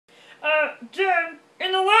Jen,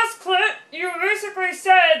 in the last clip, you basically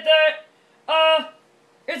said that,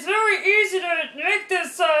 it's very easy to make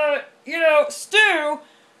this, stew,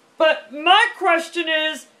 but my question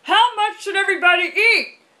is, how much should everybody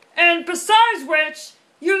eat? And besides which,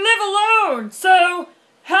 you live alone, so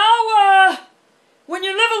how, when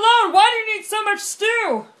you live alone, why do you need so much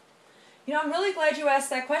stew? You know, I'm really glad you asked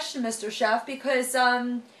that question, Mr. Chef, because,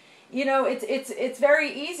 it's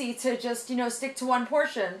very easy to just, stick to one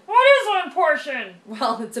portion. What is one portion?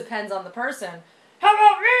 Well, it depends on the person. How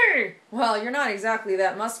about me? Well, you're not exactly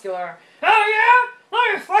that muscular. Oh yeah?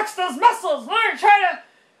 Let me flex those muscles. Let me try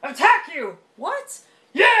to attack you. What?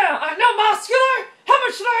 Yeah, I'm not muscular. How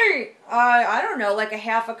much should I eat? I don't know, like a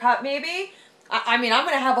half a cup maybe? I mean, I'm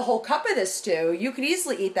going to have a whole cup of this stew. You could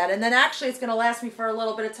easily eat that, and then actually it's going to last me for a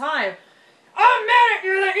little bit of time. I'm mad at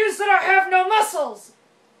you that you said I have no muscles.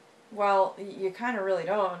 Well, you kind of really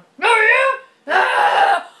don't. Oh yeah?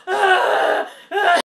 Ah!